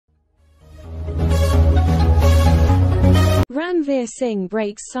Ranvir Singh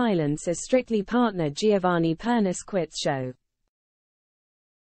breaks silence as Strictly partner Giovanni Pernice quits show.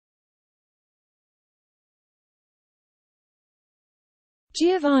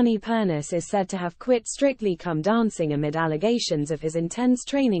 Giovanni Pernice is said to have quit Strictly Come Dancing amid allegations of his intense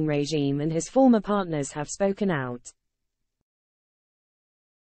training regime, and his former partners have spoken out.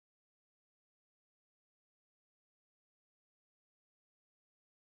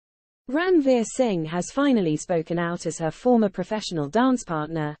 Ranvir Singh has finally spoken out as her former professional dance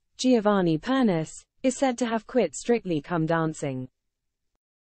partner, Giovanni Pernice, is said to have quit Strictly Come Dancing.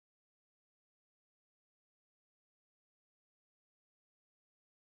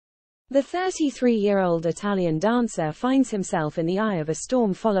 The 33-year-old Italian dancer finds himself in the eye of a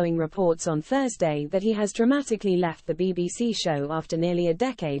storm following reports on Thursday that he has dramatically left the BBC show after nearly a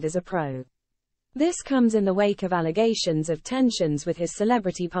decade as a pro. This comes in the wake of allegations of tensions with his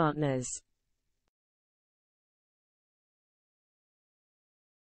celebrity partners.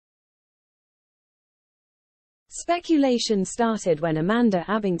 Speculation started when Amanda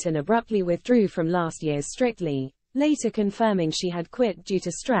Abbington abruptly withdrew from last year's Strictly, later confirming she had quit due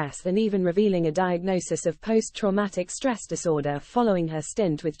to stress and even revealing a diagnosis of post-traumatic stress disorder following her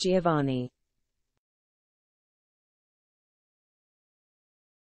stint with Giovanni.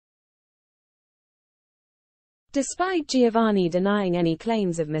 Despite Giovanni denying any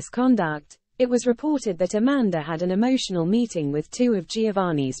claims of misconduct, it was reported that Amanda had an emotional meeting with two of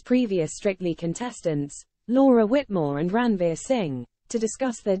Giovanni's previous Strictly contestants, Laura Whitmore and Ranvir Singh, to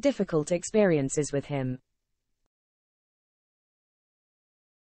discuss their difficult experiences with him.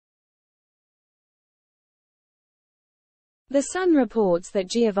 The Sun reports that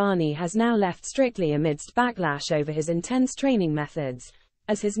Giovanni has now left Strictly amidst backlash over his intense training methods,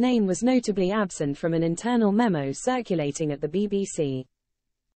 as his name was notably absent from an internal memo circulating at the BBC.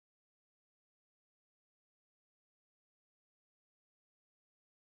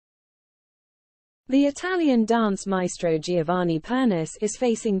 The Italian dance maestro Giovanni Pernice is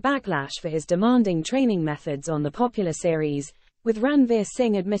facing backlash for his demanding training methods on the popular series, with Ranvir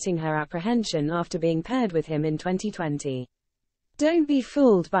Singh admitting her apprehension after being paired with him in 2020. "Don't be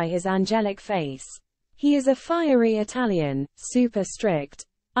fooled by his angelic face. He is a fiery Italian, super strict.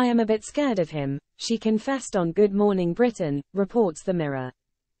 I am a bit scared of him," she confessed on Good Morning Britain, reports The Mirror.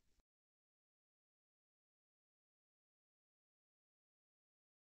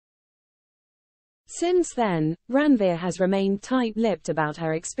 Since then, Ranvir has remained tight-lipped about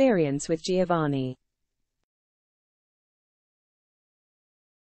her experience with Giovanni.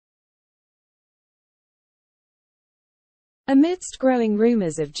 Amidst growing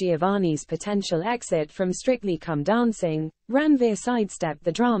rumors of Giovanni's potential exit from Strictly Come Dancing, Ranvir sidestepped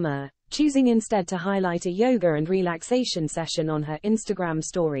the drama, choosing instead to highlight a yoga and relaxation session on her Instagram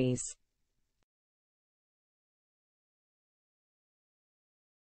stories.